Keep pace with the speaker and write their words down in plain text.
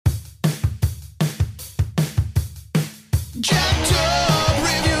jacked up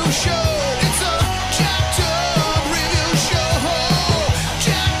review show. It's a jacked up review show.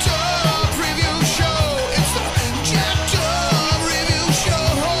 Jacked up review show. It's the jacked up review show.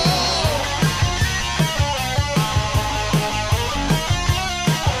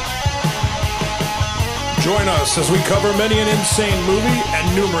 Join us as we cover many an insane movie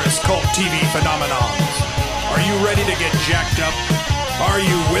and numerous cult TV phenomenons. Are you ready to get jacked up? Are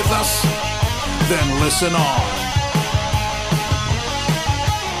you with us? Then listen on.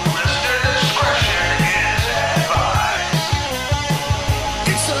 Listener discretion is advised.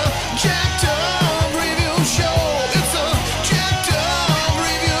 It's a jacked up review show. It's a jacked up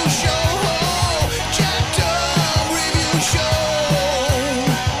review show. Jacked up review show.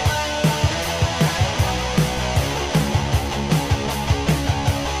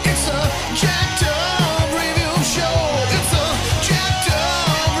 It's a jacked up review show. It's a jacked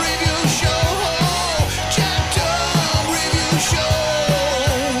up review show. Jacked up review show.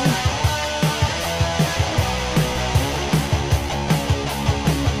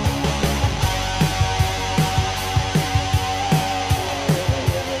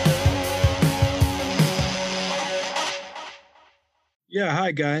 Yeah,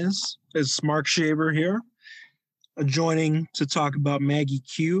 hi guys. It's Mark Shaver here, joining to talk about Maggie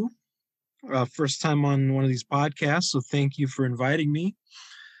Q. First time on one of these podcasts, so thank you for inviting me.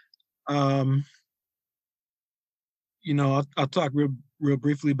 I'll talk real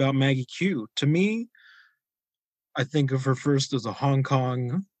briefly about Maggie Q. To me, I think of her first as a Hong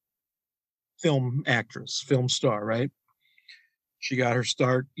Kong film actress, film star, right? She got her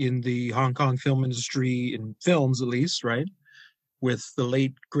start in the Hong Kong film industry, in films at least, right? With the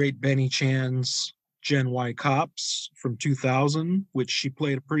late, great Benny Chan's Gen Y Cops from 2000, which she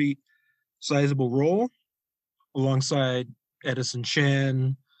played a pretty sizable role alongside Edison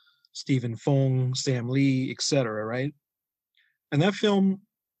Chen, Stephen Fong, Sam Lee, etc., right? And that film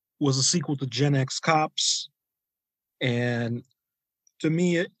was a sequel to Gen X Cops. And to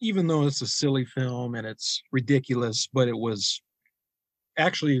me, even though it's a silly film and it's ridiculous, but it was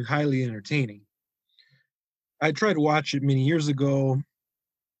actually highly entertaining. I tried to watch it many years ago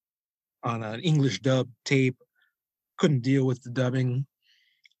on an English dub tape. Couldn't deal with the dubbing.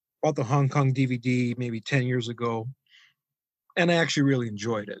 Bought the Hong Kong DVD maybe 10 years ago, and I actually really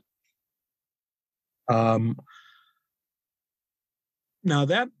enjoyed it. Now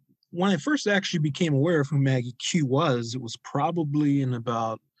that when I first actually became aware of who Maggie Q was, it was probably in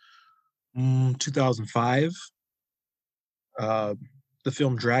about 2005. The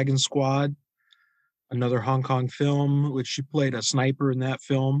film Dragon Squad, another Hong Kong film, which she played a sniper in that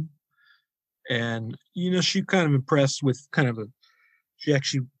film. And, she kind of impressed with she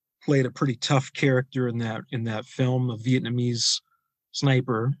actually played a pretty tough character in that film, a Vietnamese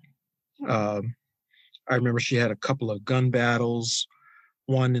sniper. I remember she had a couple of gun battles.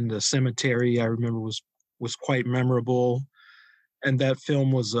 One in the cemetery, I remember was quite memorable. And that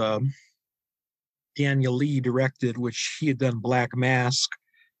film was Daniel Lee directed, which he had done Black Mask.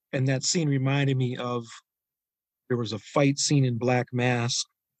 And that scene reminded me of, there was a fight scene in Black Mask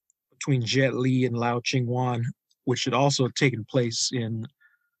between Jet Li and Lau Ching-wan, which had also taken place in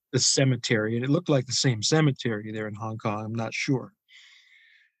the cemetery. And it looked like the same cemetery there in Hong Kong. I'm not sure.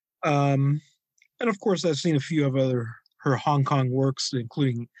 And of course, I've seen a few of her Hong Kong works,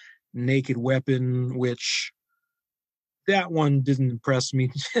 including Naked Weapon, which that one didn't impress me.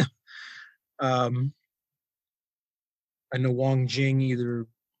 I know Wong Jing either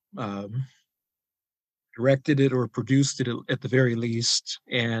directed it or produced it at the very least,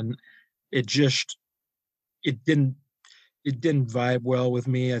 and it didn't vibe well with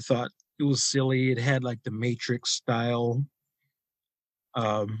me. I thought it was silly. It had like the Matrix style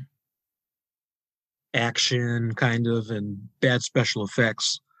action kind of, and bad special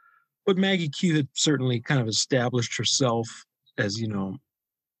effects. But Maggie Q had certainly kind of established herself as,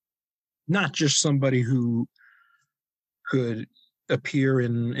 not just somebody who could appear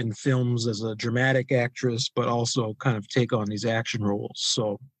in films as a dramatic actress, but also kind of take on these action roles.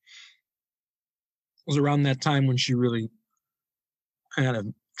 So it was around that time when she really kind of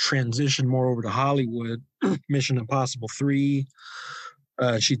transitioned more over to Hollywood. Mission Impossible 3.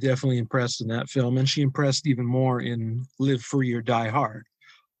 She definitely impressed in that film, and she impressed even more in Live Free or Die Hard,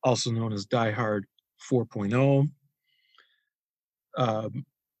 also known as Die Hard 4.0.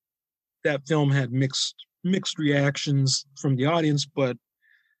 That film had mixed reactions from the audience, but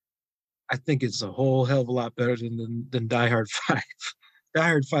I think it's a whole hell of a lot better than Die Hard 5. Die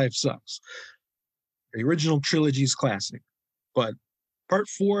Hard 5 sucks. The original trilogy is classic, but Part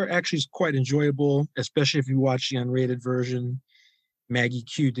 4 actually is quite enjoyable, especially if you watch the unrated version. Maggie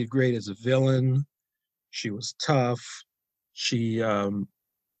Q did great as a villain. She was tough. She,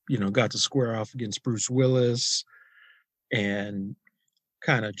 got to square off against Bruce Willis, and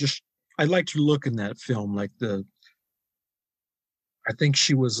kind of just, I liked her look in that film. I think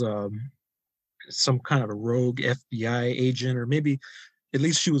she was some kind of a rogue FBI agent, or maybe at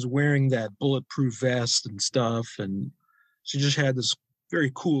least she was wearing that bulletproof vest and stuff. And she just had this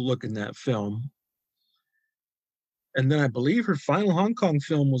very cool look in that film. And then I believe her final Hong Kong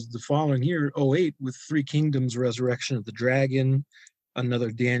film was the following year, '08, with Three Kingdoms: Resurrection of the Dragon,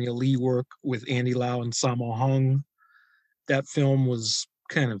 another Daniel Lee work with Andy Lau and Sammo Hung. That film was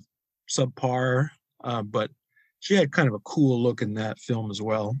kind of subpar, but she had kind of a cool look in that film as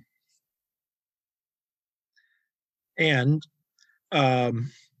well. And let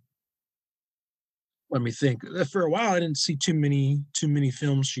me think. For a while, I didn't see too many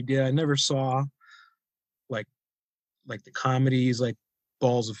films she did. I never saw like the comedies like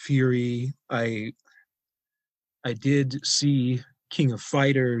Balls of Fury. I did see King of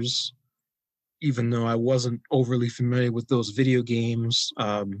Fighters, even though I wasn't overly familiar with those video games.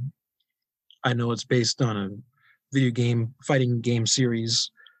 I know it's based on a video game fighting game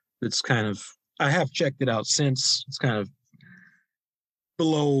series that's kind of, I have checked it out since. It's kind of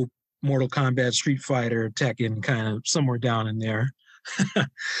below Mortal Kombat, Street Fighter, Tekken, kind of somewhere down in there.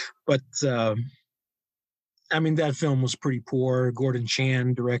 But I mean, that film was pretty poor. Gordon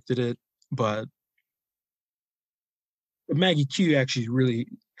Chan directed it, but Maggie Q actually really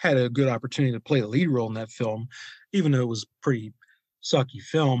had a good opportunity to play the lead role in that film, even though it was a pretty sucky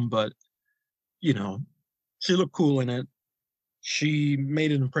film. But she looked cool in it. She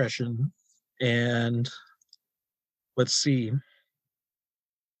made an impression. And let's see.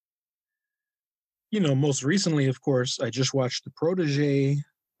 Most recently, of course, I just watched the Protege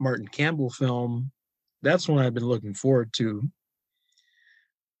Martin Campbell film. That's one I've been looking forward to.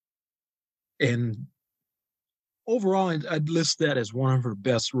 And overall, I'd list that as one of her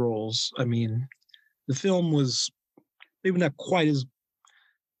best roles. I mean, the film was maybe not quite as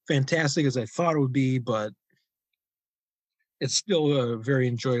fantastic as I thought it would be, but it's still a very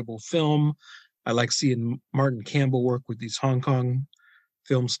enjoyable film. I like seeing Martin Campbell work with these Hong Kong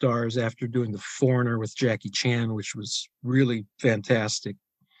film stars after doing The Foreigner with Jackie Chan, which was really fantastic.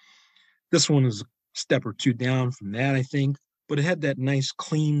 This one is a step or two down from that, I think, but it had that nice,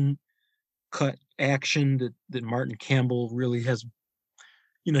 clean cut action that Martin Campbell really has.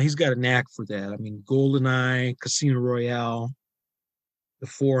 He's got a knack for that. I mean, GoldenEye, Casino Royale, The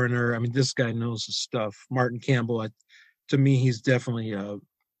Foreigner. I mean, this guy knows his stuff. Martin Campbell, to me, he's definitely a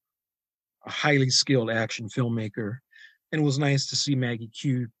highly skilled action filmmaker. And it was nice to see Maggie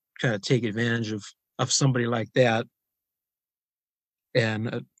Q kind of take advantage of somebody like that.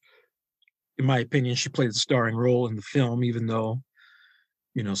 And in my opinion, she played the starring role in the film, even though,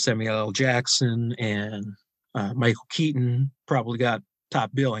 Samuel L. Jackson and Michael Keaton probably got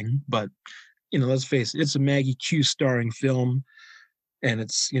top billing. But, let's face it, it's a Maggie Q starring film. And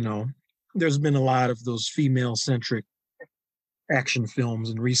it's, there's been a lot of those female-centric action films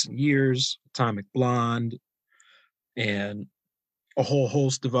in recent years, Atomic Blonde, and a whole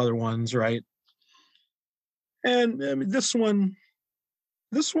host of other ones, right? And I mean, this one,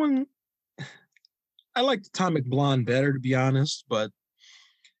 I liked Atomic Blonde better, to be honest, but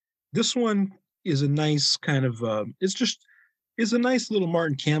this one is a nice kind of, it's a nice little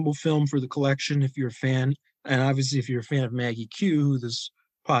Martin Campbell film for the collection if you're a fan. And obviously, if you're a fan of Maggie Q, who this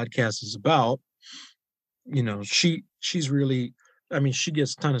podcast is about, she's really, I mean, she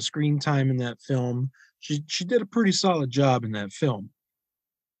gets a ton of screen time in that film. She did a pretty solid job in that film.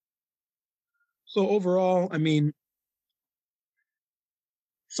 So overall, I mean,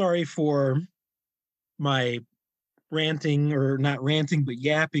 sorry for my ranting, or not ranting, but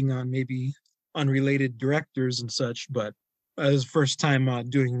yapping on maybe unrelated directors and such, but this is the first time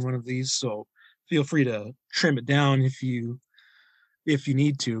doing one of these, so feel free to trim it down if you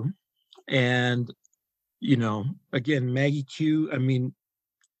need to. And again, Maggie Q, I mean,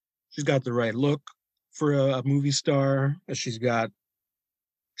 she's got the right look for a movie star. She's got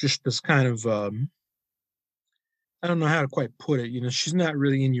just this kind of I don't know how to quite put it. She's not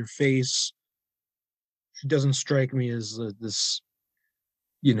really in your face. She doesn't strike me as this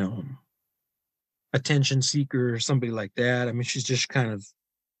attention seeker or somebody like that. I mean, she's just kind of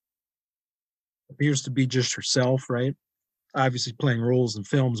appears to be just herself, right? Obviously playing roles in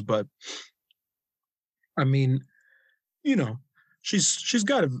films, but I mean, she's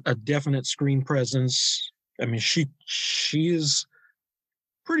got a definite screen presence. I mean, she is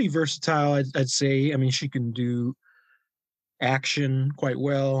pretty versatile, I'd say. I mean, she can do action quite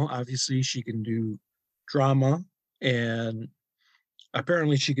well. Obviously, she can do drama, and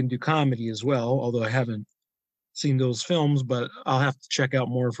apparently she can do comedy as well, although I haven't seen those films, but I'll have to check out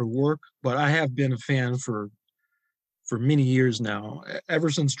more of her work. But I have been a fan for many years now, ever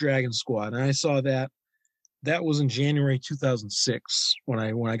since Dragon Squad. And I saw that was in January 2006 when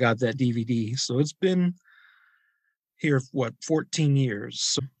I got that DVD. So it's been here 14 years.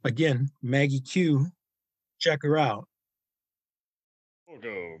 So again, Maggie Q, check her out.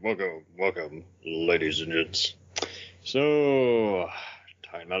 Welcome, ladies and gents. So,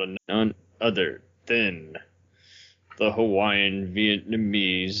 talking about none other than the Hawaiian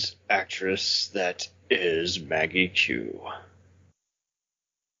Vietnamese actress that is Maggie Q.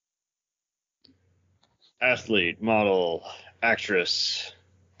 Athlete, model, actress.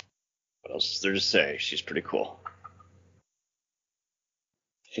 What else is there to say? She's pretty cool.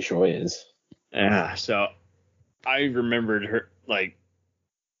 She sure is. Yeah, so I remembered her, like,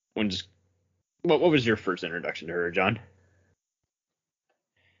 what was your first introduction to her, John?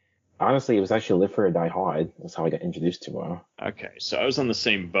 Honestly, it was actually Live Free or Die Hard. That's how I got introduced to her. Okay, so I was on the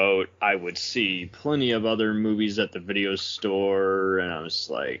same boat. I would see plenty of other movies at the video store, and I was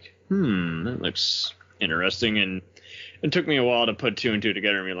like, that looks interesting. And it took me a while to put two and two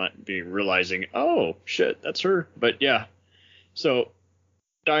together and be realizing, oh, shit, that's her. But yeah, so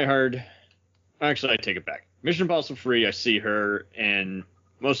Die Hard. Actually, I take it back. Mission Impossible 3, I see her, and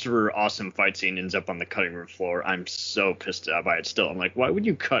most of her awesome fight scene ends up on the cutting room floor. I'm so pissed off by it still. I'm like, why would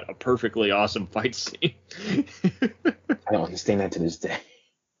you cut a perfectly awesome fight scene? I don't understand that to this day.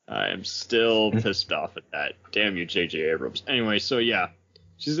 I am still pissed off at that. Damn you, J.J. Abrams. Anyway, so yeah,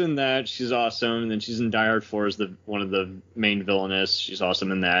 she's in that. She's awesome. And then she's in Die Hard 4 as one of the main villainous. She's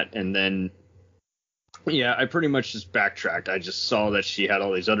awesome in that. And then, yeah, I pretty much just backtracked. I just saw that she had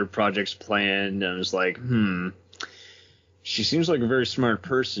all these other projects planned, and I was like, she seems like a very smart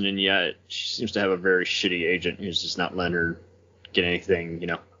person, and yet she seems to have a very shitty agent who's just not letting her get anything,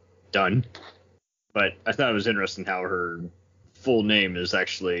 done. But I thought it was interesting how her full name is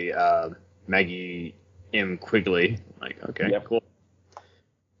actually Maggie M. Quigley. Like, okay, Yep. Cool.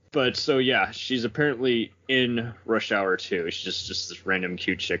 But so yeah, she's apparently in Rush Hour 2. She's just this random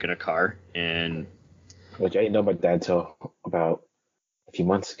cute chick in a car, and Which I didn't know about that until about a few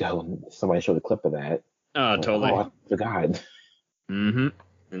months ago when somebody showed a clip of that. totally. Oh, I forgot. Mm-hmm.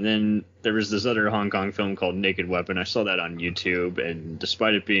 And then there was this other Hong Kong film called Naked Weapon. I saw that on YouTube, and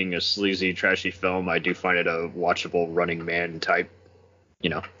despite it being a sleazy, trashy film, I do find it a watchable Running Man type,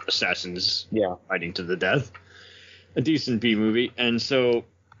 assassins fighting to the death. A decent B movie. And so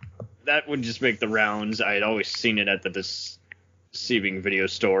that would just make the rounds. I had always seen it at the deceiving video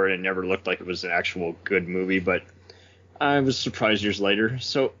store, and it never looked like it was an actual good movie, but I was surprised years later.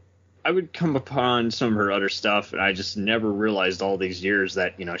 So I would come upon some of her other stuff, and I just never realized all these years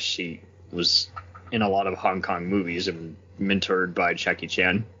that, she was in a lot of Hong Kong movies and mentored by Jackie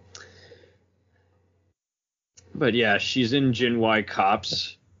Chan. But yeah, she's in Gen Y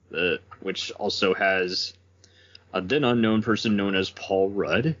Cops, which also has a then unknown person known as Paul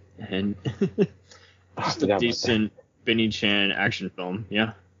Rudd, and just a decent Benny Chan action film,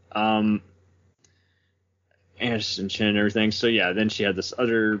 yeah. Anderson Chin and everything. So yeah, then she had this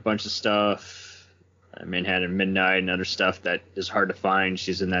other bunch of stuff, Manhattan Midnight and other stuff that is hard to find.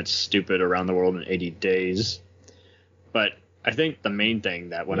 She's in that stupid Around the World in 80 Days. But I think the main thing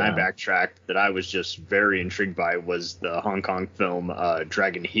that when I backtracked that I was just very intrigued by was the Hong Kong film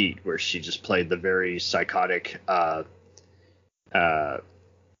Dragon Heat, where she just played the very psychotic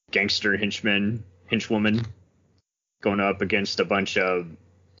gangster henchwoman going up against a bunch of,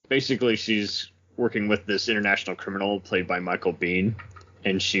 basically she's working with this international criminal played by Michael Biehn,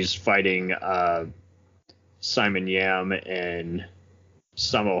 and she's fighting Simon Yam and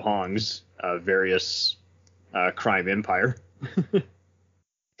Sammo Hong's various crime empire.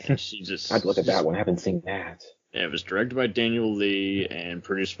 And she just, I'd look at that one. I haven't seen that. It was directed by Daniel Lee and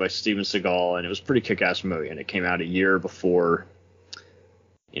produced by Steven Seagal, and it was a pretty kick-ass movie, and it came out a year before,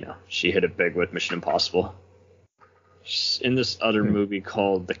 she hit it big with Mission Impossible. She's in this other movie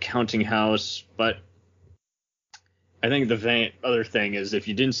called The Counting House, but I think the other thing is if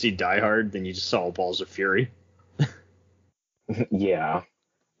you didn't see Die Hard, then you just saw Balls of Fury. Yeah,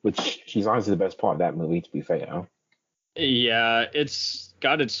 which she's honestly the best part of that movie, to be fair. Yeah, it's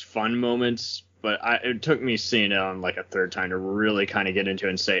got its fun moments, but it took me seeing it on like a third time to really kind of get into it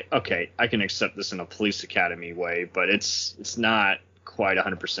and say, okay, I can accept this in a Police Academy way, but it's not quite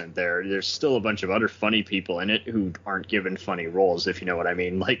 100% there. There's still a bunch of other funny people in it who aren't given funny roles, if you know what I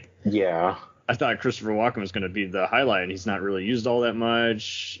mean. Like, yeah, I thought Christopher Walken was going to be the highlight, and he's not really used all that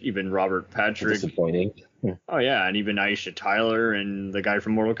much. Even Robert Patrick. Disappointing. Oh yeah, and even Aisha Tyler and the guy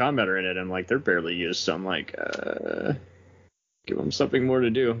from Mortal Kombat are in it. I'm like, they're barely used, so I'm like, give them something more to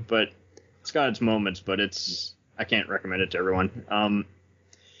do. But it's got its moments, but it's I can't recommend it to everyone. Yeah, And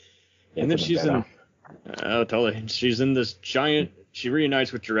then it's she's better. oh, totally. She's in this giant. She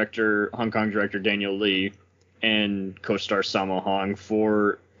reunites with Hong Kong director Daniel Lee, and co-star Sammo Hung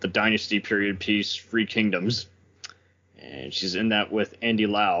for the Dynasty period piece Three Kingdoms. And she's in that with Andy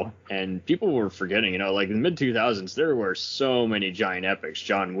Lau. And people were forgetting, like in the mid 2000s, there were so many giant epics.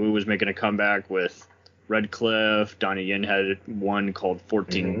 John Woo was making a comeback with Red Cliff. Donnie Yen had one called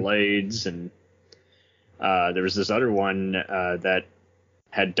 14 Blades, and there was this other one that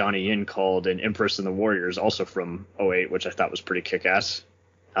had Donnie Yen called An Empress and the Warriors, also from 2008, which I thought was pretty kick-ass.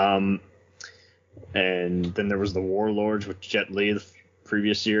 And then there was The Warlords with Jet Li the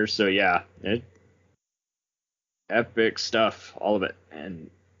previous year. So yeah, epic stuff, all of it. And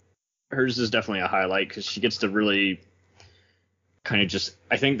hers is definitely a highlight because she gets to really kind of just,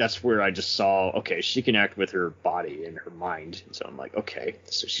 I think that's where I just saw, okay, she can act with her body and her mind. And so I'm like, okay,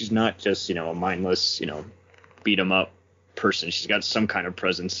 so she's not just, a mindless, beat 'em up person. She's got some kind of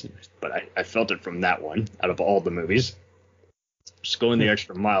presence, but I felt it from that one out of all the movies. Just going the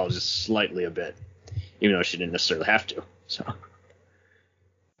extra mile just slightly a bit, even though she didn't necessarily have to. So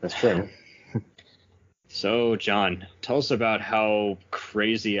That's true. So, John, tell us about how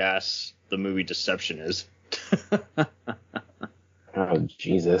crazy ass the movie Deception is. Oh,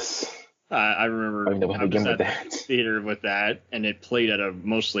 Jesus. I remember I don't know how to I was begin at with the that. theater with that, and it played at a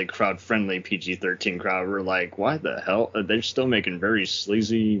mostly crowd-friendly PG-13 crowd. We're like, why the hell? They're still making very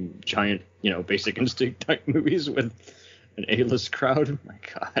sleazy, giant, Basic Instinct type movies with an A-list crowd. Oh, my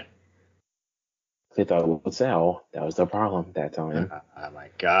God. They thought it would sell. That was the problem that time. Oh, my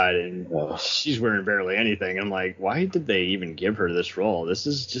God. And Ugh. she's wearing barely anything. I'm like, why did they even give her this role? This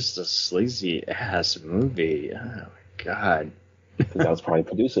is just a sleazy-ass movie. Oh, my God. That was probably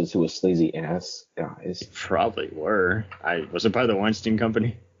producers who were sleazy ass guys. Probably were. Was it by the Weinstein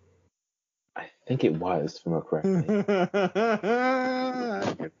Company? I think it was, if I remember correctly.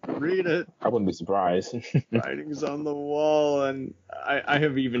 I can read it. I wouldn't be surprised. Writing's on the wall, and I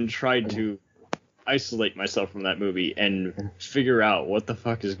have even tried to isolate myself from that movie and figure out what the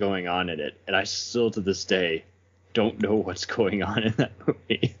fuck is going on in it, and I still to this day don't know what's going on in that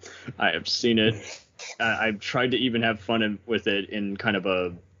movie. I have seen it. I've tried to even have fun with it in kind of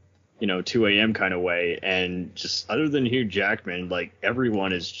a 2 a.m. kind of way, and just other than Hugh Jackman, like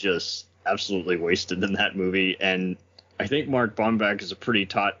everyone is just absolutely wasted in that movie. And I think Mark Baumbach is a pretty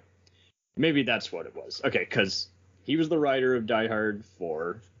maybe that's what it was. Okay, because he was the writer of Die Hard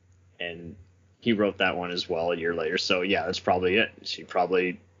 4, and he wrote that one as well a year later. So yeah, that's probably it. He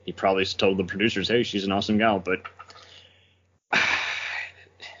probably told the producers, hey, she's an awesome gal, but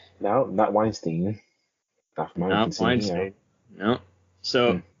No, not Weinstein. Not from what I can see, Weinstein. No.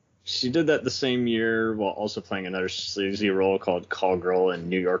 So she did that the same year while also playing another sleazy role called Call Girl in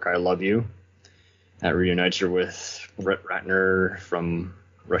New York, I Love You. That reunites her with Brett Ratner from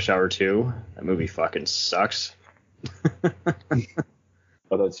Rush Hour 2. That movie fucking sucks.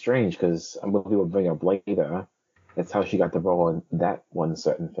 Although it's strange because a movie will bring up later. That's how she got the role in that one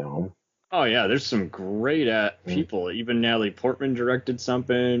certain film. Oh yeah, there's some great people. Even Natalie Portman directed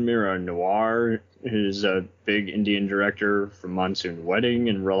something. Mira Noir, who's a big Indian director from Monsoon Wedding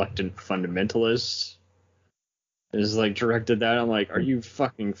and Reluctant Fundamentalist, is like directed that. I'm like, are you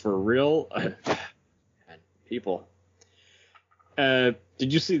fucking for real? People. Did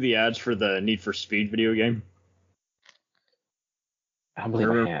you see the ads for the Need for Speed video game? I believe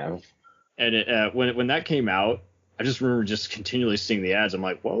I have. And when that came out, I just remember just continually seeing the ads. I'm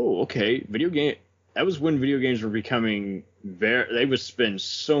like, whoa, okay, video game. That was when video games were becoming they would spend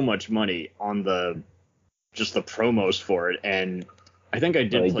so much money on the promos for it. And I think I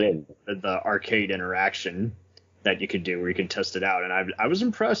did play the arcade interaction that you could do where you can test it out. And I was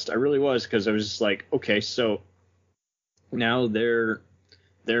impressed. I really was, because I was just like, okay, so now they're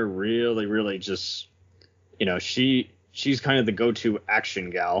really, really just, she's kind of the go-to action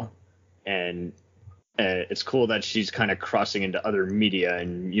gal, and it's cool that she's kind of crossing into other media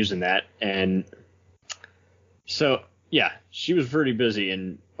and using that. And so, yeah, she was pretty busy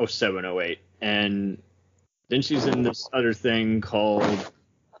in 07, 08. And then she's in this other thing called,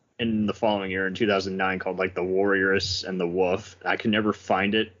 in the following year, in 2009, called like The Warrioress and the Wolf. I could never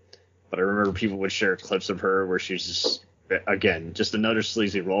find it, but I remember people would share clips of her where she's just, again, just another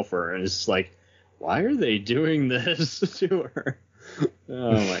sleazy role for her. And it's like, why are they doing this to her?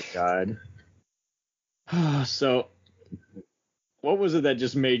 Oh, my God. So, what was it that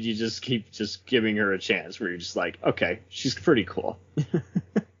just made you just keep just giving her a chance? Where you're just like, okay, she's pretty cool. It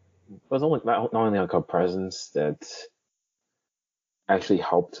was only not only like her presence that actually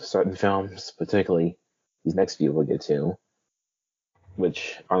helped certain films, particularly these next few we'll get to.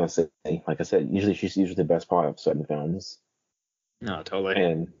 which honestly, like I said, usually she's usually the best part of certain films, No, totally.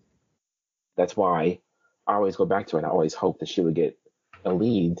 and that's why I always go back to it. I always hope that she would get a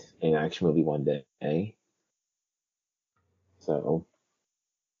lead in an action movie one day. So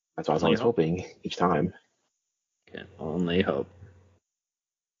that's why I was Only always hope. hoping each time. Can only hope.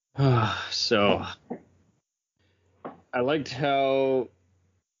 So I liked how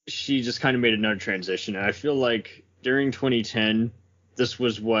she just kind of made another transition, and I feel like during 2010, this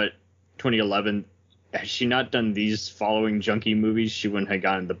was what 2011. Had she not done these following junkie movies, she wouldn't have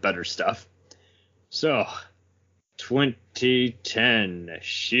gotten the better stuff. So 2010,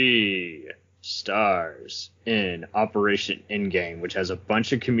 she stars in Operation Endgame, which has a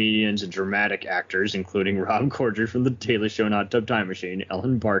bunch of comedians and dramatic actors, including Rob Corddry from The Daily Show and Hot Tub Time Machine,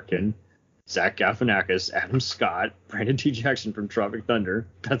 Ellen Barkin, Zach Galifianakis, Adam Scott, Brandon T. Jackson from Tropic Thunder,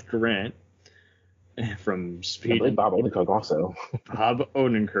 Beth Grant from I Speed, believe Bob Odenkirk also. Bob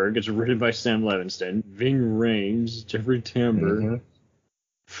Odenkirk. It's written by Sam Levinson, Ving Rhames, Jeffrey Tambor. Mm-hmm.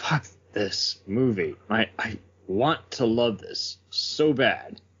 Fuck this movie. I want to love this so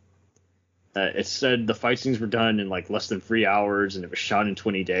bad. It said the fight scenes were done in like less than 3 hours and it was shot in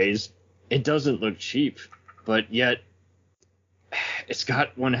 20 days. It doesn't look cheap, but yet it's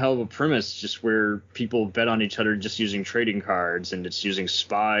got one hell of a premise, just where people bet on each other just using trading cards, and it's using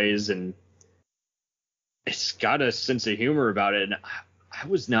spies, and it's got a sense of humor about it. And I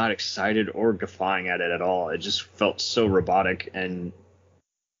was not excited or guffawing at it at all. It just felt so robotic. And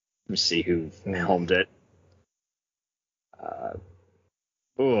let me see who helmed it.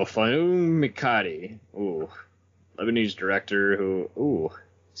 Fahim Mikati. Lebanese director who,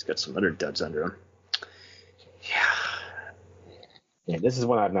 he's got some other duds under him. Yeah, this is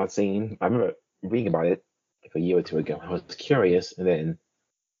one I've not seen. I remember reading about it like a year or two ago. I was curious, and then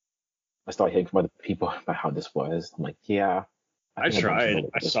I started hearing from other people about how this was. I'm like, yeah. I think I'm tried. familiar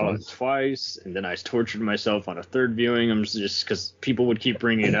with I this saw one. it twice, and then I tortured myself on a third viewing. I'm just because people would keep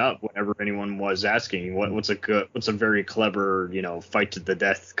bringing it up whenever anyone was asking what's a very clever, fight to the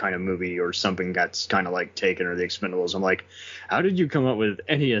death kind of movie or something that's kind of like Taken or The Expendables. I'm like, how did you come up with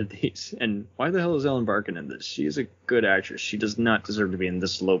any of these? And why the hell is Ellen Barkin in this? She is a good actress. She does not deserve to be in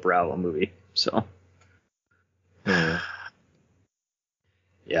this lowbrow movie. So,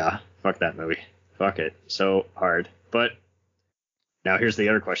 yeah, fuck that movie. Fuck it. So hard. But now here's the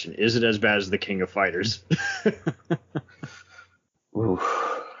other question. Is it as bad as The King of Fighters?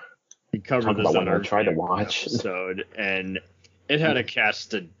 Oof. We covered Talk this about on one I our tried to watch. episode, and it had a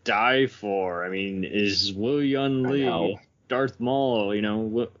cast to die for. I mean, is Will Yun I Lee, know. Darth Maul,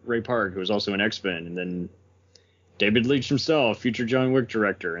 Ray Park, who was also an X-Men, and then David Leitch himself, future John Wick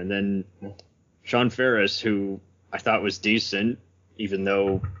director, and then Sean Ferris, who I thought was decent, even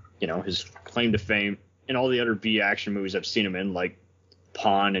though, his claim to fame in all the other B action movies I've seen him in, like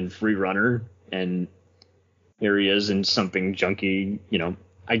Pawn and Free Runner, and here he is in something junky.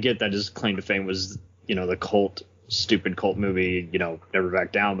 I get that his claim to fame was, the stupid cult movie, Never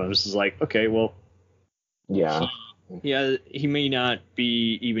Back Down, but I was just like, okay, well, Yeah. yeah, he may not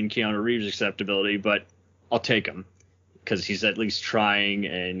be even Keanu Reeves' acceptability, but I'll take him because he's at least trying,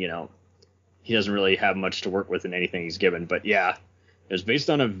 and he doesn't really have much to work with in anything he's given. But yeah, it was based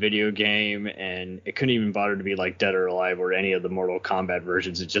on a video game, and it couldn't even bother to be like Dead or Alive or any of the Mortal Kombat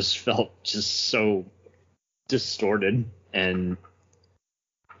versions. It just felt just so distorted, and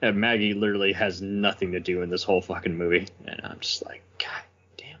Maggie literally has nothing to do in this whole fucking movie, and I'm just like, God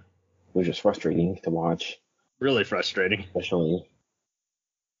damn, It was just frustrating to watch, really frustrating. especially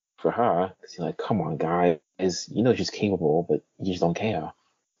for her. Because you're like, come on, guys. She's capable, but you just don't care.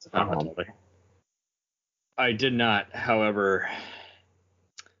 It's a problem. Totally. I did not, however,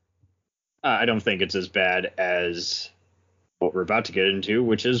 I don't think it's as bad as what we're about to get into,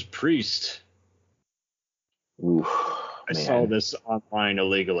 which is Priest. Oof, I man. saw this online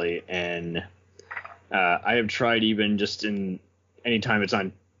illegally, and I have tried even just in anytime it's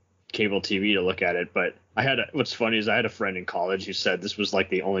on cable TV to look at it. But what's funny is I had a friend in college who said this was like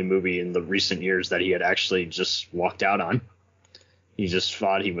the only movie in the recent years that he had actually just walked out on. He just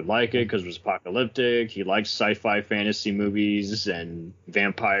thought he would like it because it was apocalyptic. He likes sci-fi fantasy movies and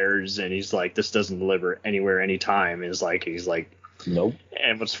vampires, and he's like, this doesn't deliver anywhere, anytime. He's like, Nope.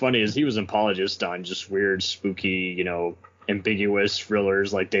 and what's funny is he was an apologist on just weird, spooky, ambiguous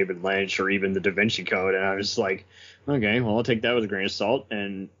thrillers like David Lynch or even the Da Vinci Code. And I was like, okay, well, I'll take that with a grain of salt.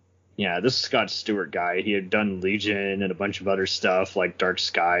 And yeah, this Scott Stewart guy, he had done Legion and a bunch of other stuff like Dark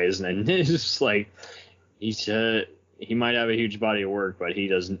Skies. And it's just like, he might have a huge body of work, but he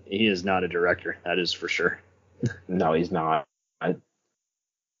is not a director. That is for sure. No, he's not.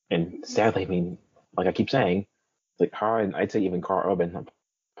 And sadly, I mean, like I keep saying, Like her and I'd say even Carl Urban are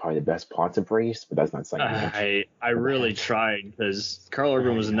probably the best parts of Race, but that's not saying much. I really tried because Carl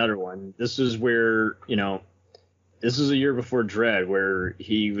Urban was another one. This was where, this was a year before Dread, where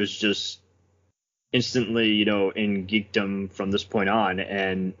he was just instantly, in geekdom from this point on.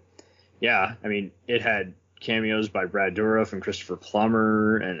 And yeah, I mean, it had cameos by Brad Dourif and Christopher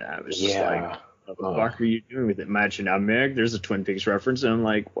Plummer, and I was just like, what the fuck are you doing with it? Imagine now, Meg, there's a Twin Peaks reference, and I'm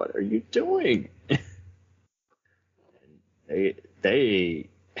like, what are you doing? they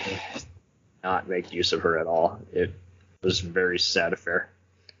not make use of her at all. It was a very sad affair.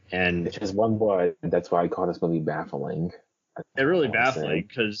 And it's just one word. That's why I call this movie baffling. It's really baffling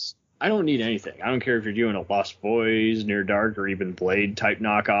because I don't need anything. I don't care if you're doing a Lost Boys, Near Dark, or even Blade type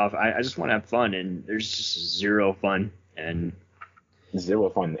knockoff. I just want to have fun, and there's just zero fun. And zero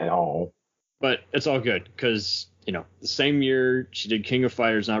fun at all. But it's all good because, the same year she did King of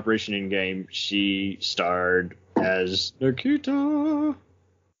Fighters and Operation Endgame, she starred as Nikita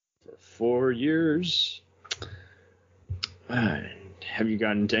for 4 years. Have you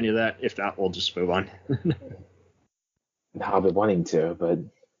gotten into any of that? If not, we'll just move on. No, I've been wanting to, but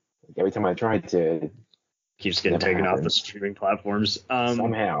every time I try to, it keeps getting taken off the streaming platforms.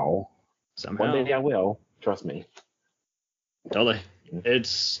 Somehow. One day I will. Trust me. Totally.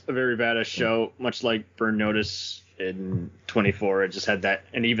 It's a very badass show, much like Burn Notice in 24. It just had that,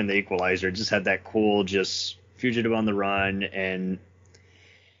 and even The Equalizer, it just had that cool, just fugitive on the run, and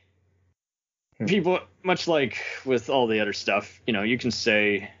people, much like with all the other stuff, you can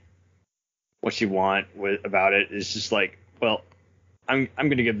say what you want about it. It's just like, well, I'm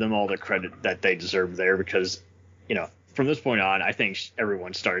going to give them all the credit that they deserve there because, from this point on, I think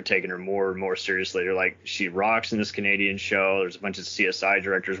everyone started taking her more and more seriously. They're like, she rocks in this Canadian show. There's a bunch of CSI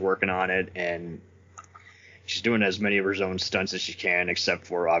directors working on it, and she's doing as many of her own stunts as she can, except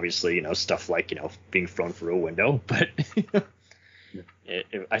for obviously, stuff like, being thrown through a window. But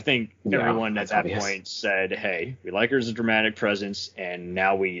I think everyone at that point said, hey, we like her as a dramatic presence, and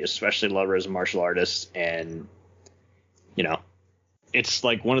now we especially love her as a martial artist. And, it's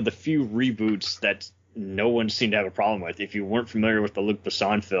like one of the few reboots that no one seemed to have a problem with. If you weren't familiar with the Luc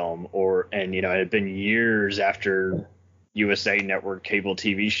Besson film, it had been years after USA Network cable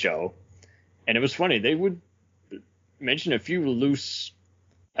TV show, and it was funny, they would mention a few loose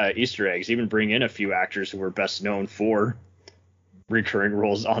Easter eggs, even bring in a few actors who were best known for recurring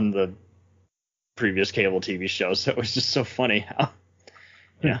roles on the previous cable TV show. So it was just so funny how,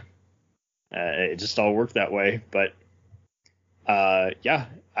 it just all worked that way. But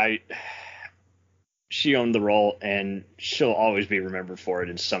she owned the role, and she'll always be remembered for it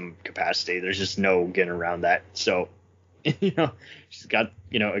in some capacity. There's just no getting around that. So, she's got,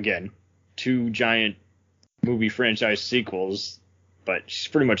 again, 2 giant movie franchise sequels, but she's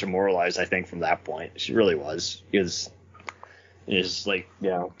pretty much immortalized, I think, from that point. She really was. It's like,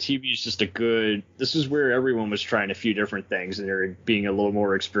 TV is just this is where everyone was trying a few different things, and they're being a little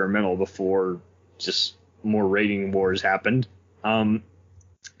more experimental before just more rating wars happened.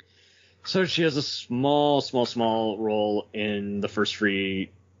 So she has a small role in the first 3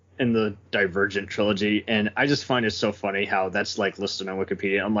 in the Divergent trilogy, and I just find it so funny how that's like listed on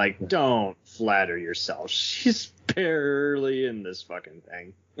Wikipedia. I'm like, don't flatter yourself. She's barely in this fucking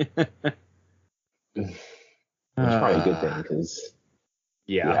thing. It's probably a good thing because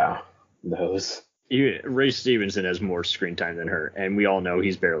those. Ray Stevenson has more screen time than her, and we all know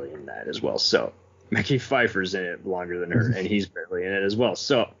he's barely in that as well. So Mickey Pfeiffer's in it longer than her, and he's barely in it as well.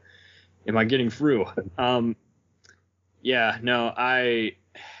 So am I getting through?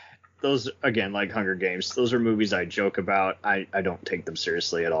 Those, again, like Hunger Games, those are movies I joke about. I don't take them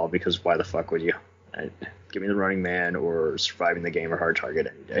seriously at all, because why the fuck would you? Give me The Running Man or Surviving the Game or Hard Target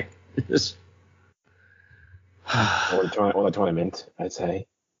any day. or the tournament, I'd say.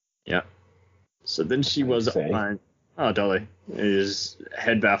 Yeah. So then she was on... Oh, totally. It is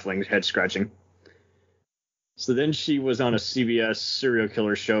head-baffling, head-scratching. So then she was on a CBS serial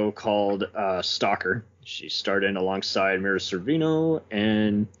killer show called Stalker. She starred in alongside Mira Sorvino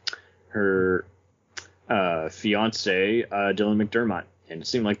and her fiance, Dylan McDermott. And it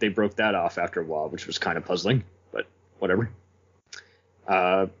seemed like they broke that off after a while, which was kind of puzzling, but whatever.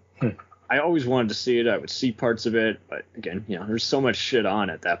 I always wanted to see it. I would see parts of it, but again, there's so much shit on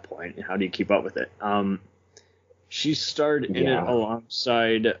at that point. How do you keep up with it? She starred in it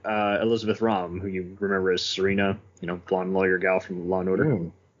alongside Elizabeth Rom, who you remember as Serena, blonde lawyer gal from Law and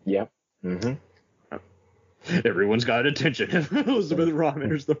Order. Yep. Mm-hmm. Everyone's got attention if Elizabeth Rom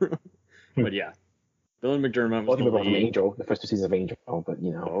enters the room. But yeah, Dylan McDermott was the lead. From Angel, the first 2 seasons of Angel, but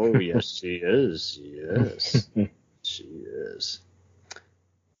Oh, yes, she is. Yes, she is.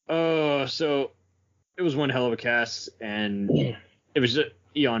 So it was one hell of a cast, and it was just,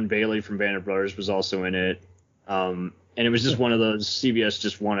 Eon Bailey from Band of Brothers was also in it. And it was just one of those, CBS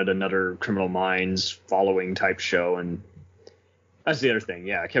just wanted another Criminal Minds following type show, and that's the other thing.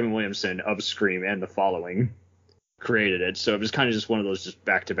 Yeah, Kevin Williamson of Scream and The Following created it, so it was kind of just one of those just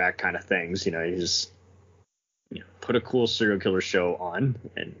back-to-back kind of things. You just put a cool serial killer show on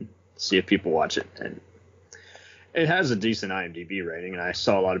and see if people watch it. And it has a decent IMDb rating, and I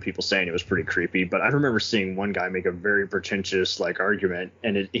saw a lot of people saying it was pretty creepy, but I remember seeing one guy make a very pretentious argument,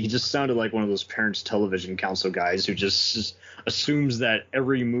 and he just sounded like one of those Parents Television Council guys who just assumes that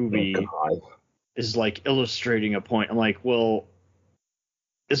every movie is illustrating a point. I'm like, well,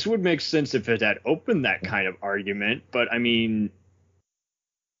 this would make sense if it had opened that kind of argument, but I mean,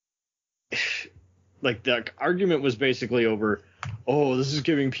 the argument was basically over, oh, this is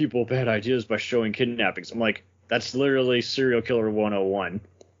giving people bad ideas by showing kidnappings. I'm like, that's literally Serial Killer 101.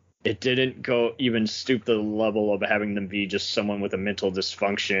 It didn't go even stoop the level of having them be just someone with a mental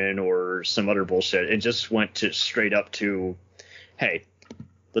dysfunction or some other bullshit. It just went to straight up to, hey,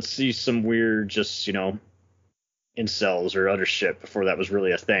 let's see some weird incels or other shit before that was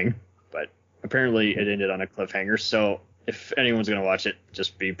really a thing. But apparently it ended on a cliffhanger, so if anyone's going to watch it,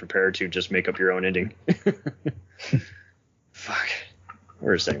 just be prepared to just make up your own ending. Fuck.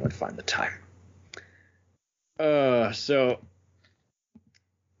 Where does anyone find the time? So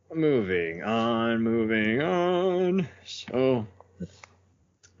moving on. So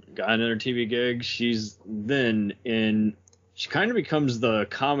got another TV gig. She kind of becomes the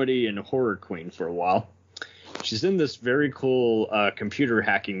comedy and horror queen for a while. She's in this very cool computer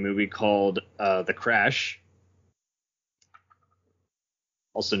hacking movie called The Crash,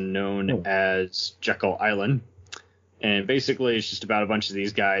 also known as Jekyll Island. And basically it's just about a bunch of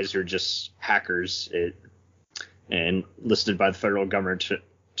these guys who are just hackers and listed by the federal government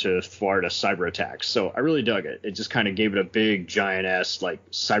to thwart a cyber attack. So I really dug it. It just kind of gave it a big, giant-ass,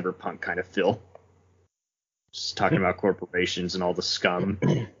 cyberpunk kind of feel. Just talking about corporations and all the scum.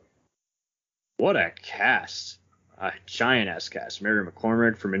 What a cast. A giant-ass cast. Mary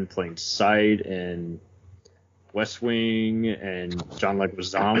McCormick from In Plain Sight and West Wing, and John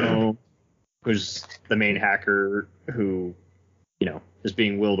Leguizamo, who's the main hacker who, is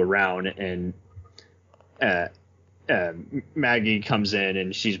being wheeled around, and Maggie comes in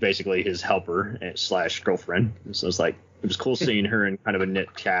and she's basically his helper / girlfriend. And so it was cool seeing her in kind of a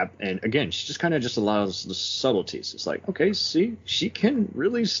knit cap, and again, she just kind of just allows the subtleties. It's like, okay, see, she can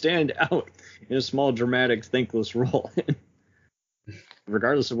really stand out in a small, dramatic, thankless role.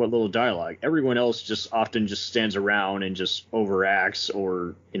 Regardless of what little dialogue, everyone else just often just stands around and just overacts,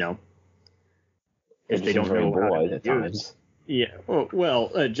 or if they don't know how to at times. Yeah,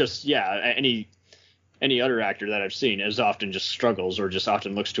 any other actor that I've seen is often just struggles or just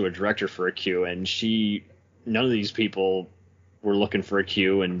often looks to a director for a cue, and none of these people were looking for a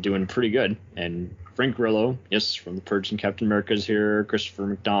cue and doing pretty good. And Frank Grillo, yes, from The Purge and Captain America is here, Christopher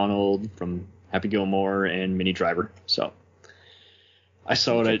McDonald from Happy Gilmore, and Minnie Driver. So I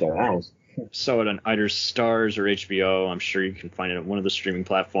saw it on either Stars or HBO. I'm sure you can find it on one of the streaming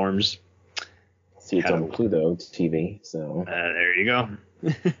platforms. See, it's on Pluto TV, so there you go.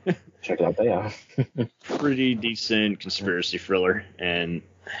 Check it out there. Pretty decent conspiracy thriller, and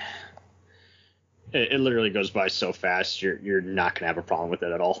it literally goes by so fast. You're not gonna have a problem with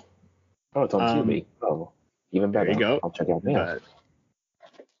it at all. Oh, it's on TV. Oh, even better. There you go. I'll check it out there.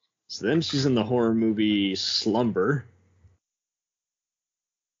 So then she's in the horror movie Slumber.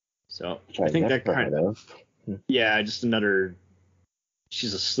 So I think that kind of just another.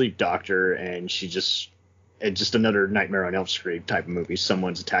 She's a sleep doctor, and it's just another Nightmare on Elm Street type of movie.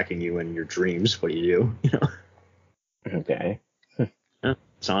 Someone's attacking you in your dreams. What do you do? Okay.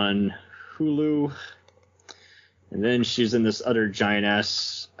 It's on Hulu. And then she's in this other giant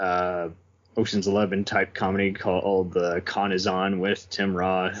ass Ocean's 11 type comedy called The Con Is On with Tim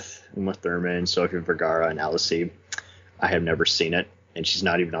Roth, Uma Thurman, Sofia Vergara, and Alice Seb. I have never seen it, and she's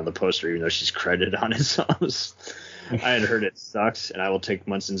not even on the poster, even though she's credited on it. So I had heard it sucks, and I will take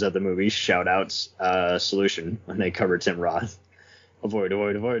Munson's Other Movies shout outs solution when they cover Tim Roth. Avoid.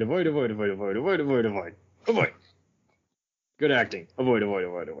 Good acting. Avoid.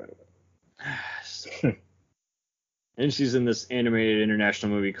 And she's in this animated international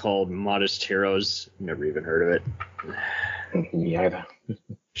movie called Modest Heroes. Never even heard of it. Yeah.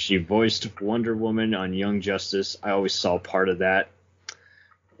 She voiced Wonder Woman on Young Justice. I always saw part of that.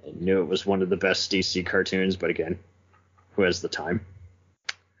 I knew it was one of the best DC cartoons, but again, who has the time?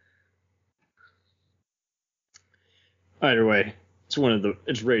 Either way, it's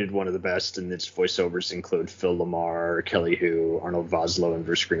rated one of the best, and its voiceovers include Phil LaMarr, Kelly Hu, Arnold Vosloo, and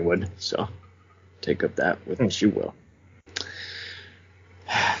Bruce Greenwood. So take up that with what you will.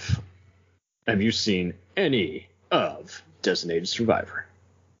 Have you seen any of Designated Survivor?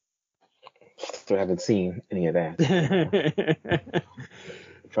 So I haven't seen any of that.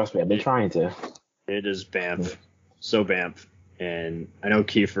 Trust me, I've been trying to. It is Banff. So Banff. And I know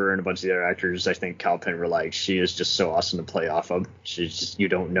Kiefer and a bunch of the other actors, I think Calpin were like, she is just so awesome to play off of. She's just, you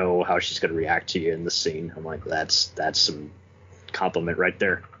don't know how she's going to react to you in the scene. I'm like, that's some compliment right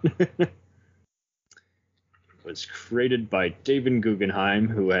there. It was created by David Guggenheim,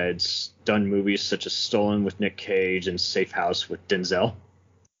 who had done movies such as Stolen with Nick Cage and Safe House with Denzel.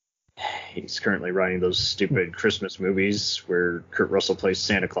 He's currently writing those stupid Christmas movies where Kurt Russell plays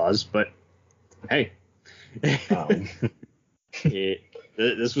Santa Claus, but hey.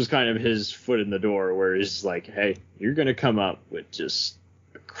 This was kind of his foot in the door, where he's like, hey, you're going to come up with just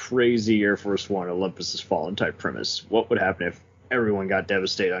a crazy Air Force One Olympus Has Fallen type premise. What would happen if everyone got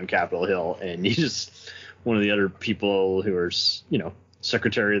devastated on Capitol Hill and you just, one of the other people who are,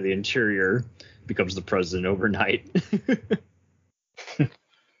 Secretary of the Interior becomes the president overnight?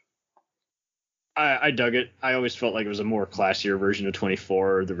 I dug it. I always felt like it was a more classier version of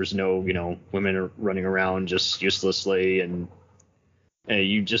 24. There was no, women running around just uselessly, and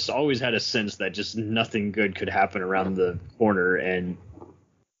you just always had a sense that just nothing good could happen around the corner. And,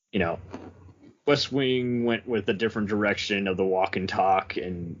 West Wing went with a different direction of the walk and talk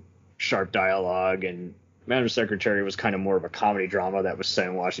and sharp dialogue, and Madam Secretary was kind of more of a comedy drama that was set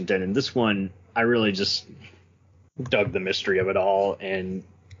in Washington. And this one, I really just dug the mystery of it all, and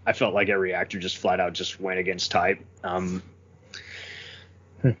I felt like every actor just flat out just went against type. And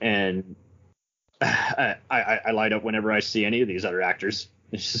I light up whenever I see any of these other actors.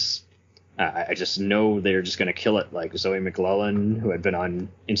 It's just, I just know they're just going to kill it. Like Zoe McClellan, who had been on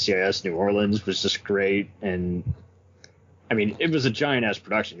NCIS New Orleans, was just great. And I mean, it was a giant ass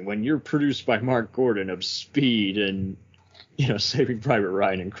production. When you're produced by Mark Gordon of Speed and, Saving Private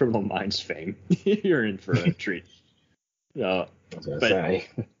Ryan and Criminal Minds fame, you're in for a treat.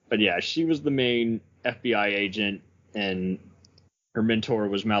 But yeah, she was the main FBI agent, and her mentor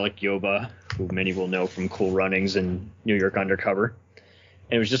was Malik Yoba, who many will know from Cool Runnings and New York Undercover.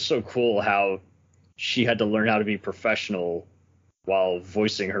 And it was just so cool how she had to learn how to be professional while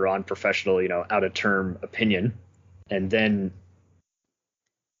voicing her unprofessional, out of term opinion, and then,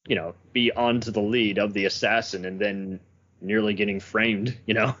 be on to the lead of the assassin and then nearly getting framed,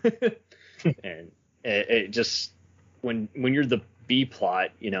 and it just, when you're the B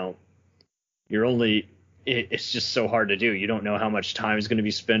plot, you're only, it's just so hard to do. You don't know how much time is going to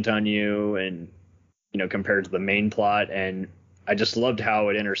be spent on you, and compared to the main plot. And I just loved how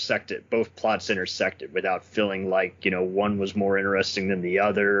it intersected, both plots intersected without feeling like one was more interesting than the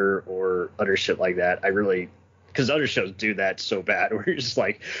other or other shit like that. Because other shows do that so bad where you're just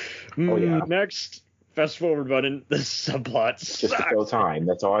like, next, fast forward button, the subplot sucks. Just to fill time,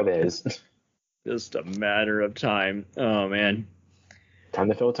 that's all it is. Just a matter of time. Oh man, time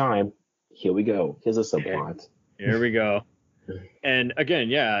to fill time. Here we go. Here's a subplot. Here we go. And again,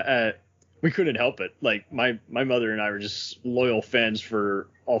 we couldn't help it. Like my mother and I were just loyal fans for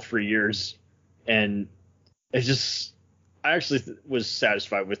all 3 years, and it just, I actually was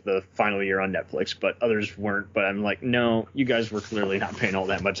satisfied with the final year on Netflix, but others weren't. But I'm like, no, you guys were clearly not paying all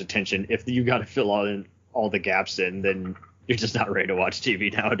that much attention. If you got to fill all the gaps in, then you're just not ready to watch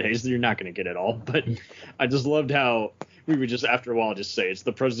TV nowadays. You're not going to get it all. But I just loved how we would just, after a while, just say it's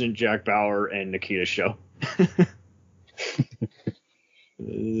the President Jack Bauer and Nikita show.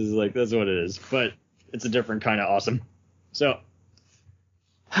 It's like, that's what it is. But it's a different kind of awesome. So,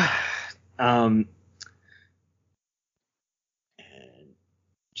 and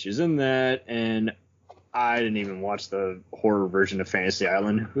she's in that, and I didn't even watch the horror version of Fantasy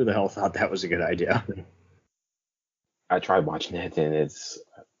Island. Who the hell thought that was a good idea? I tried watching it, and it's,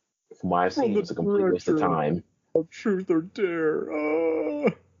 from what I've seen, it's a complete waste of time. Of Truth or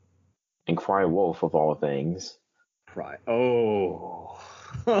Dare. And Cry Wolf, of all things. Oh.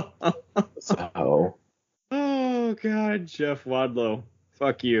 So. Oh, God, Jeff Wadlow.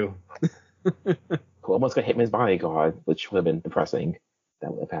 Fuck you. Who almost got Hitman's Bodyguard, which would have been depressing.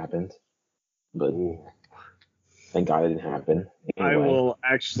 That would have happened. But thank God it didn't happen. Anyway. I will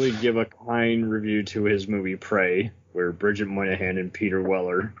actually give a kind review to his movie Prey, where Bridget Moynihan and Peter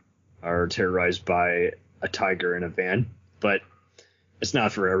Weller are terrorized by a tiger in a van. But it's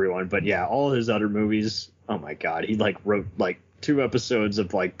not for everyone. But yeah, all his other movies, oh my God, he wrote 2 episodes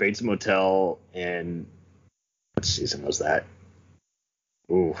of Bates Motel, and what season was that?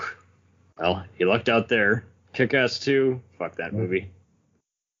 Ooh, well, he lucked out there. Kick-Ass 2, fuck that movie.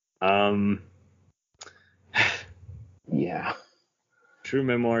 Yeah. True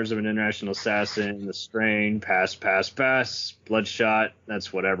Memoirs of an International Assassin, The Strain, Pass, Bloodshot,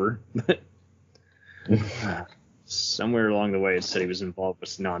 that's whatever. Somewhere along the way it said he was involved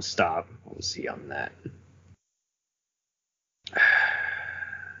with Nonstop. What was he on that?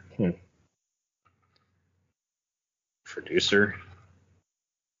 Producer.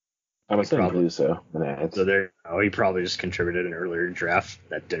 I'm a producer. So there, he probably just contributed an earlier draft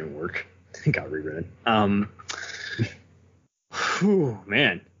that didn't work. Got rewritten. Whew,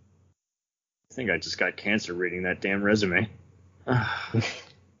 man. I think I just got cancer reading that damn resume.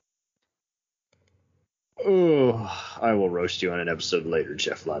 Oh, I will roast you on an episode later,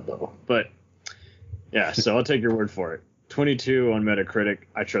 Jeff Ladlow. But yeah, so I'll take your word for it. 22 on Metacritic.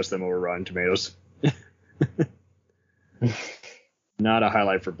 I trust them over Rotten Tomatoes. Not a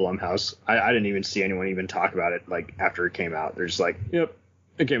highlight for Blumhouse. I didn't even see anyone even talk about it like after it came out. They're just like, yep,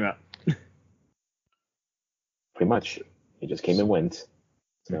 it came out. Pretty much. It just came and went.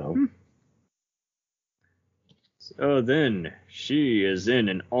 So then she is in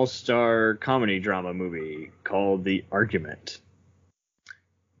an all-star comedy drama movie called The Argument.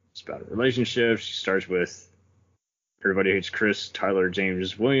 It's about a relationship. She starts with Everybody Hates Chris, Tyler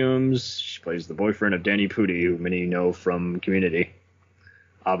James Williams. She plays the boyfriend of Danny Pudi, who many know from Community.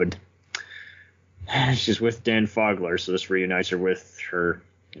 Abed. She's with Dan Fogler, so this reunites her with her,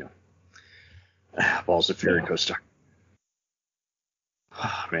 Balls of Fury co-star.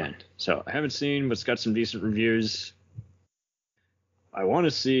 Oh, man. So I haven't seen, but it's got some decent reviews. I want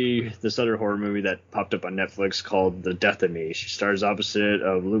to see this other horror movie that popped up on Netflix called The Death of Me. She stars opposite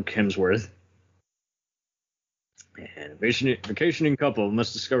of Luke Hemsworth. And a vacationing couple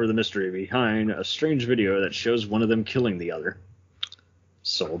must discover the mystery behind a strange video that shows one of them killing the other.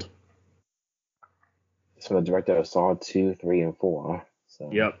 Sold. It's from the director of Saw 2, 3, and 4. So.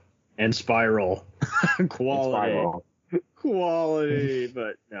 Yep. And Spiral. Quality. Spiral. Quality.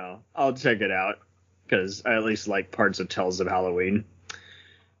 But no, I'll check it out because I at least like parts of Tales of Halloween.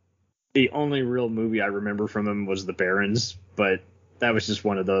 The only real movie I remember from him was The Barons, but that was just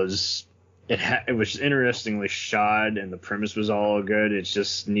one of those. It was interestingly shot and the premise was all good. It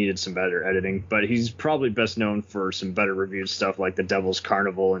just needed some better editing. But he's probably best known for some better reviewed stuff like The Devil's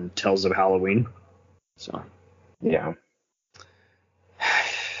Carnival and Tales of Halloween. So yeah.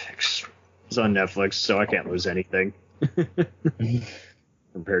 It's on Netflix, so I can't lose anything.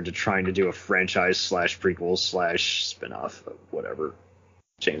 Compared to trying to do a franchise / prequel / spinoff of whatever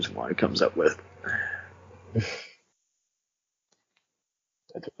James Wan comes up with. That's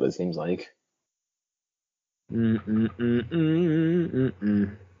what it seems like.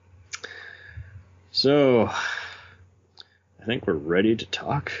 So, I think we're ready to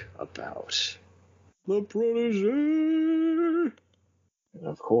talk about The Protégé.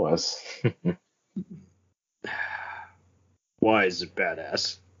 Of course. Why is it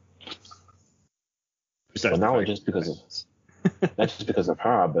badass? Well, not just because of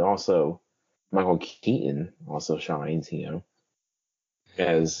her, but also Michael Keaton also shines,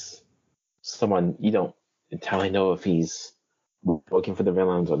 as someone you don't entirely know if he's working for the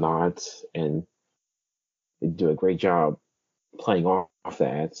villains or not, and they do a great job playing off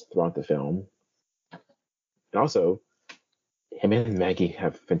that throughout the film. And also, him and Maggie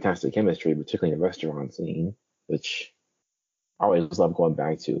have fantastic chemistry, particularly in the restaurant scene, which I always love going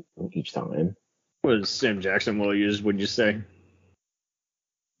back to each time. Was Sam Jackson well used, would you say?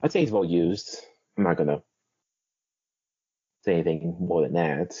 I'd say he's well used. I'm not going to say anything more than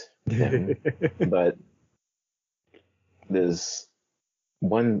that. But there's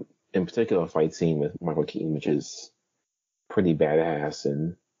one in particular fight scene with Michael Keaton, which is pretty badass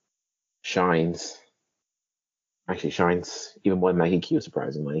and shines even more than Maggie Q,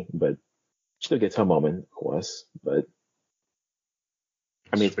 surprisingly. But still gets her moment, of course. But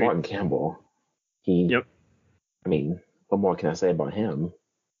I mean, it's Martin Campbell. Yep. I mean, what more can I say about him?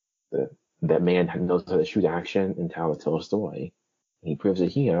 That man knows how to shoot action and how to tell a story. He proves it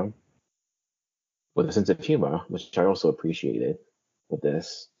here with a sense of humor, which I also appreciated with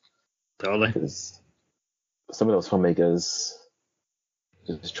this. Totally. Because some of those filmmakers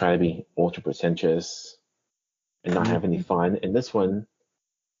just try to be ultra pretentious and not have any fun. And this one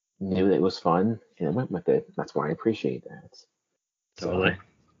knew that it was fun and it went with it. That's why I appreciate that. Totally.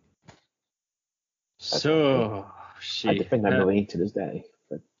 So I defend that movie to this day.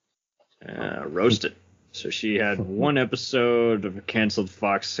 Roasted. So she had one episode of a canceled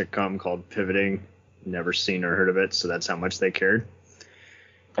Fox sitcom called Pivoting. Never seen or heard of it, so that's how much they cared.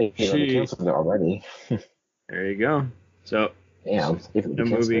 They canceled it already. There you go. So, the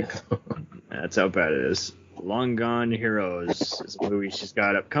movie. That's how bad it is. Long Gone Heroes is a movie she's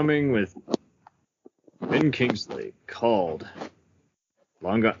got upcoming with Ben Kingsley called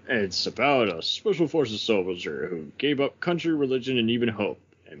It's about a special forces soldier who gave up country, religion, and even hope,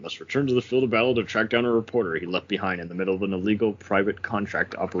 and must return to the field of battle to track down a reporter he left behind in the middle of an illegal private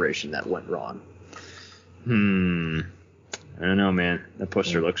contract operation that went wrong. I don't know, man. That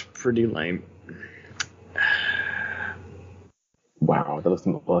poster looks pretty lame. Wow, that looks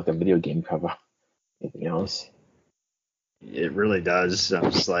more like a video game cover. Anything else? It really does. I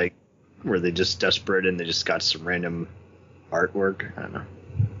was like, were they just desperate and they just got some random artwork? I don't know.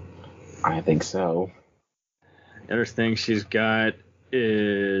 I think so. The other thing she's got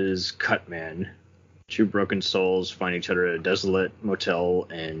is Cutman. Two broken souls find each other at a desolate motel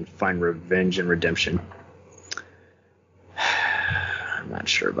and find revenge and redemption. I'm not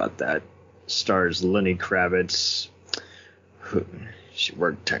sure about that. Stars Lenny Kravitz, who she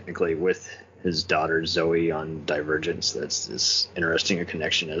worked technically with his daughter Zoe on Divergence. That's as interesting a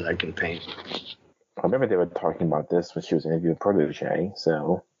connection as I can paint. I remember they were talking about this when she was interviewing Protégé,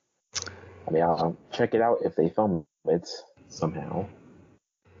 so I mean, I'll check it out if they film it somehow.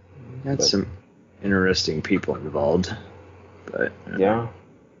 Got some interesting people involved, but yeah,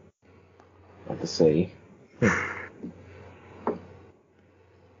 have to see. I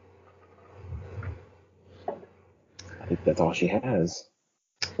think that's all she has.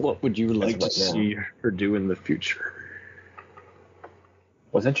 What would you like to see her do in the future?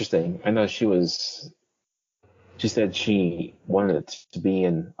 What's interesting, I know she said she wanted to be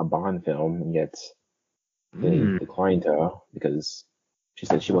in a Bond film, and yet they declined her because she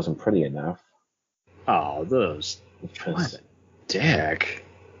said she wasn't pretty enough. Oh, those. What a dick.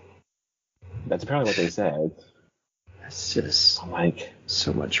 That's apparently what they said. That's just like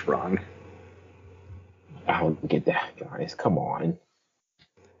so much wrong. I don't get that, guys. Come on.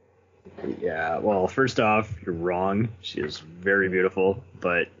 Yeah, well, first off, you're wrong. She is very beautiful,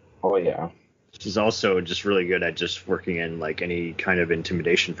 but oh yeah, she's also just really good at just working in like any kind of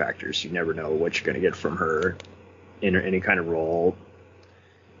intimidation factors. You never know what you're going to get from her in any kind of role.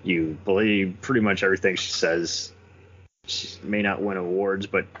 You believe pretty much everything she says. She may not win awards,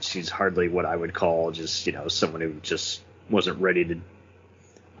 but she's hardly what I would call just, someone who just wasn't ready to.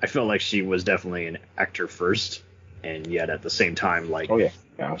 I felt like she was definitely an actor first, and yet at the same time, like,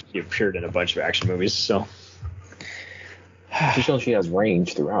 she appeared in a bunch of action movies, so. She shows she has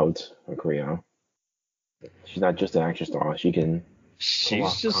range throughout her career. She's not just an action star. She can pull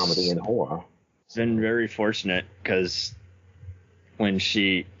off comedy and horror. Been very fortunate because when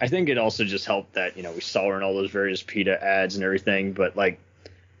I think it also just helped that, we saw her in all those various PETA ads and everything, but like,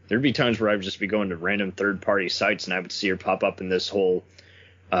 there'd be times where I would just be going to random third-party sites and I would see her pop up in this whole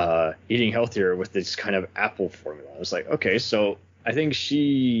eating healthier with this kind of apple formula. I was like, okay, so I think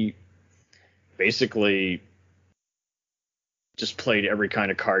she basically just played every kind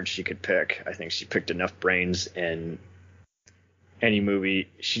of card she could pick. I think she picked enough brains in any movie.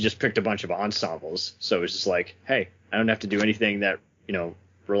 She just picked a bunch of ensembles. So it was just like, hey, I don't have to do anything that,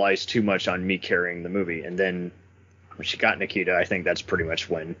 relies too much on me carrying the movie. And then when she got Nikita, I think that's pretty much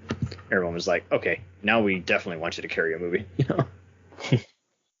when everyone was like, okay, now we definitely want you to carry a movie.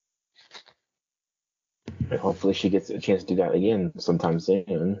 Hopefully she gets a chance to do that again sometime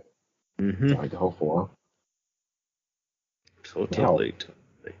soon. That's all I can hope for. Totally.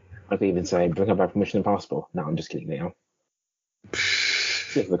 I could even say, bring her back from Mission Impossible. No, I'm just kidding now.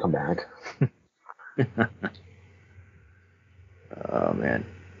 She has to come back. Oh, man.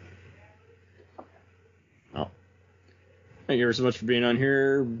 Well, thank you so much for being on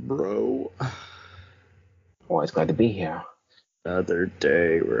here, bro. Always glad to be here. Another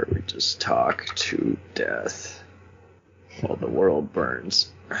day where we just talk to death while the world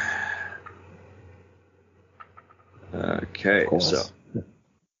burns. Okay, so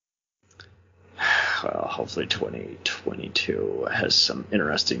well, hopefully 2022 has some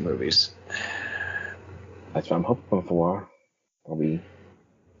interesting movies. That's what I'm hoping for. I'll be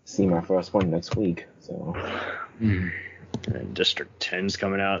seeing my first one next week. So. And District 10's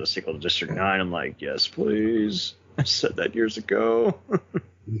coming out, the sequel to District 9. I'm like, yes, please. I said that years ago.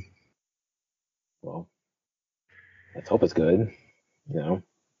 Well, let's hope it's good. Yeah.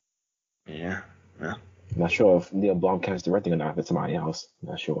 I'm not sure if Neil Blomkamp's directing or not. If it's somebody else, I'm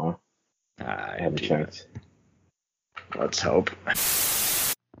not sure. I haven't checked. Let's hope.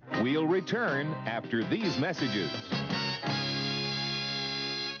 We'll return after these messages.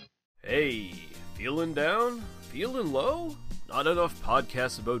 Hey, feeling down? Feeling low? Not enough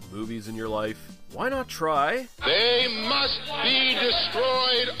podcasts about movies in your life? Why not try? They must be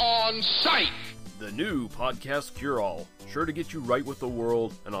destroyed on sight. the new podcast cure-all, sure to get you right with the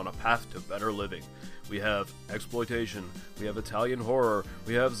world and on a path to better living. We have exploitation, we have Italian horror,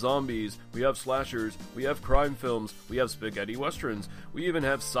 we have zombies, we have slashers, we have crime films, we have spaghetti westerns, we even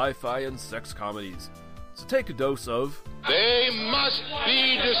have sci-fi and sex comedies. So take a dose of... They must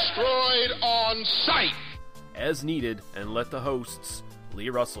be destroyed on sight! As needed, and let the hosts, Lee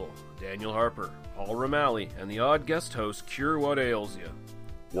Russell, Daniel Harper, Paul Romali, and the odd guest host cure what ails you.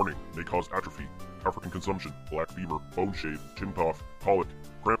 Warning, may cause atrophy, African consumption, black fever, bone shave, chin cough, colic,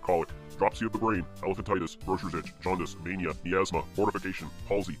 cramp colic, dropsy of the brain, elephantitis, grocer's itch, jaundice, mania, miasma, mortification,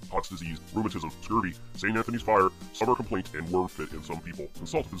 palsy, Pott's disease, rheumatism, scurvy, St. Anthony's fire, summer complaint, and worm fit in some people.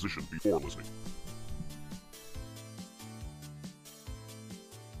 Consult a physician before listening.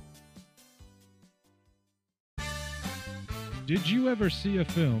 Did you ever see a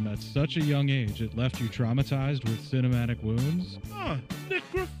film at such a young age it left you traumatized with cinematic wounds?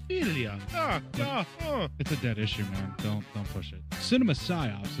 Necrophilia. It's a dead issue, man. Don't push it. Cinema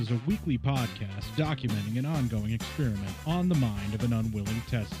Psyops is a weekly podcast documenting an ongoing experiment on the mind of an unwilling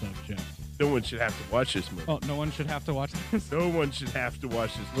test subject. No one should have to watch this movie. Oh, no one should have to watch this? No one should have to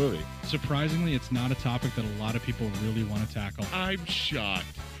watch this movie. Surprisingly, it's not a topic that a lot of people really want to tackle. I'm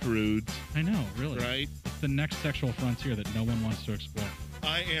shocked, prudes. I know, really. Right? It's the next sexual frontier that no one wants to explore.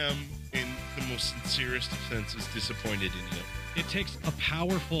 I am, in the most sincerest of senses, disappointed in you. It takes a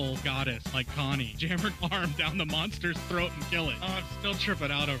powerful goddess like Connie, jam her arm down the monster's throat and kill it. Oh, I'm still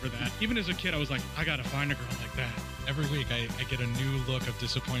tripping out over that. Even as a kid, I was like, I gotta find a girl like that. Every week, I get a new look of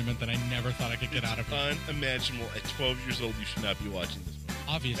disappointment that I never thought I could get out of her. Unimaginable. At 12 years old, you should not be watching this movie.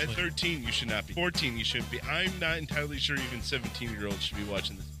 Obviously. At 13, you should not be. 14, you shouldn't be. I'm not entirely sure even 17-year-olds should be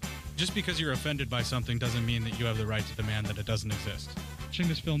watching this. Just because you're offended by something doesn't mean that you have the right to demand that it doesn't exist. Watching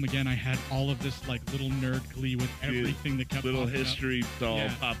this film again, I had all of this like little nerd glee with everything that kept little popping history up. doll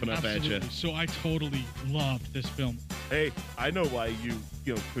popping up absolutely. at you. So I totally loved this film. Hey, I know why you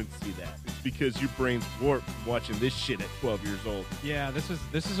couldn't see that. It's because your brain's warped from watching this shit at 12 years old. Yeah, this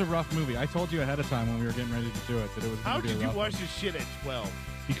is a rough movie. I told you ahead of time when we were getting ready to do it that it was How going to be a did you rough watch one. this shit at 12?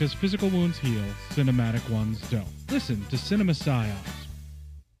 Because physical wounds heal, cinematic ones don't. Listen to Cinema Psyops.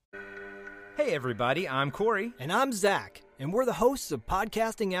 Hey everybody, I'm Corey. And I'm Zach, and we're the hosts of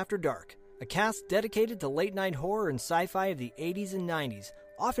Podcasting After Dark, a cast dedicated to late-night horror and sci-fi of the 80s and 90s,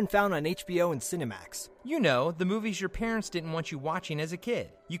 often found on HBO and Cinemax. You know, the movies your parents didn't want you watching as a kid.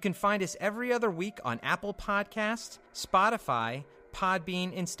 You can find us every other week on Apple Podcasts, Spotify,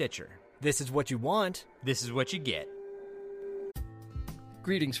 Podbean, and Stitcher. This is what you want. This is what you get.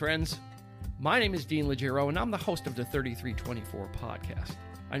 Greetings, friends. My name is Dean Legero, and I'm the host of the 3324 podcast.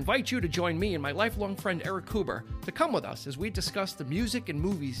 I invite you to join me and my lifelong friend Eric Kuber to come with us as we discuss the music and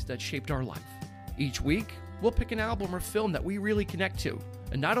movies that shaped our life. Each week, we'll pick an album or film that we really connect to,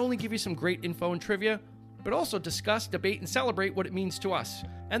 and not only give you some great info and trivia, but also discuss, debate, and celebrate what it means to us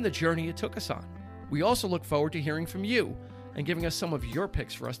and the journey it took us on. We also look forward to hearing from you and giving us some of your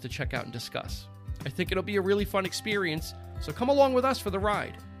picks for us to check out and discuss. I think it'll be a really fun experience, so come along with us for the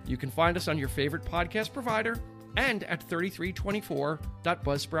ride. You can find us on your favorite podcast provider and at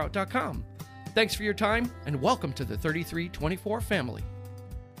 3324.buzzsprout.com. Thanks for your time, and welcome to the 3324 family.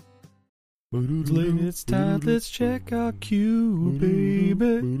 It's time, let's check our Q,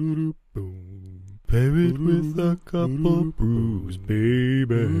 baby. Pair it with a couple brews,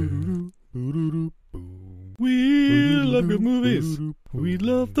 baby. We love good movies. We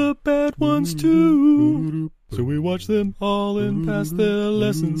love the bad ones too. So we watch them all and pass their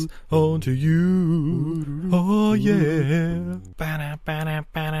lessons on to you. Oh yeah.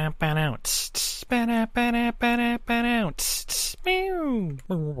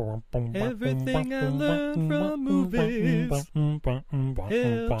 Everything I learned from movies helps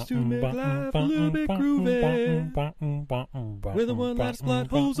to make life a little bit groovy. With a one-line plot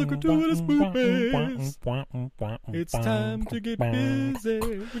holes and gratuitous movies. It's time to get busy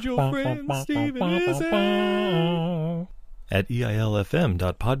with your friend Steve and Izzy. At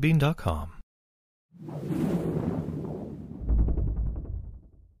eilfm.podbean.com.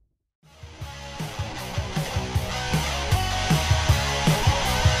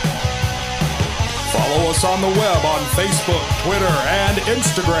 Follow us on the web on Facebook, Twitter, and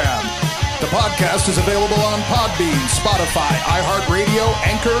Instagram. The podcast is available on Podbean, Spotify, iHeartRadio,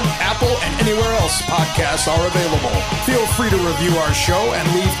 Anchor, Apple, and anywhere else podcasts are available. Feel free to review our show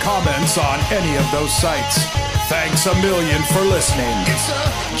and leave comments on any of those sites. Thanks a million for listening. It's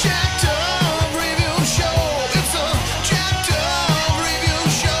a jacked up